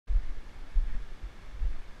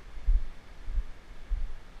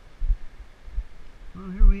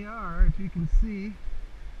you can see,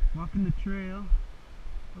 walking the trail.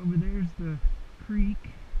 Over there's the creek.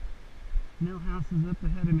 Mill house is up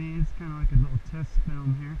ahead of me. It's kind of like a little test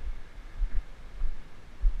film here.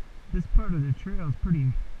 This part of the trail is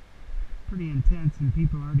pretty intense, and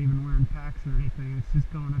people aren't even wearing packs or anything. It's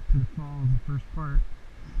just going up to the falls, the first part.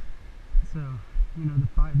 So, you know, the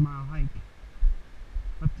 5-mile hike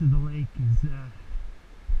up to the lake is a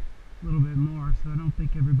little bit more, so I don't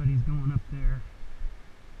think everybody's going up there.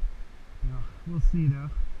 You know, we'll see though.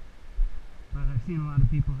 But I've seen a lot of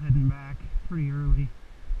people heading back pretty early,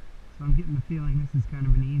 so I'm getting the feeling this is kind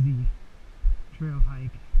of an easy trail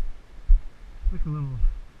hike. Like a little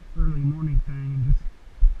early morning thing, and just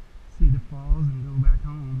see the falls and go back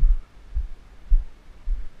home.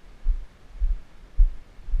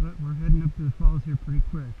 But we're heading up to the falls here pretty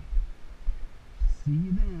quick. See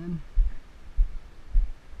you then.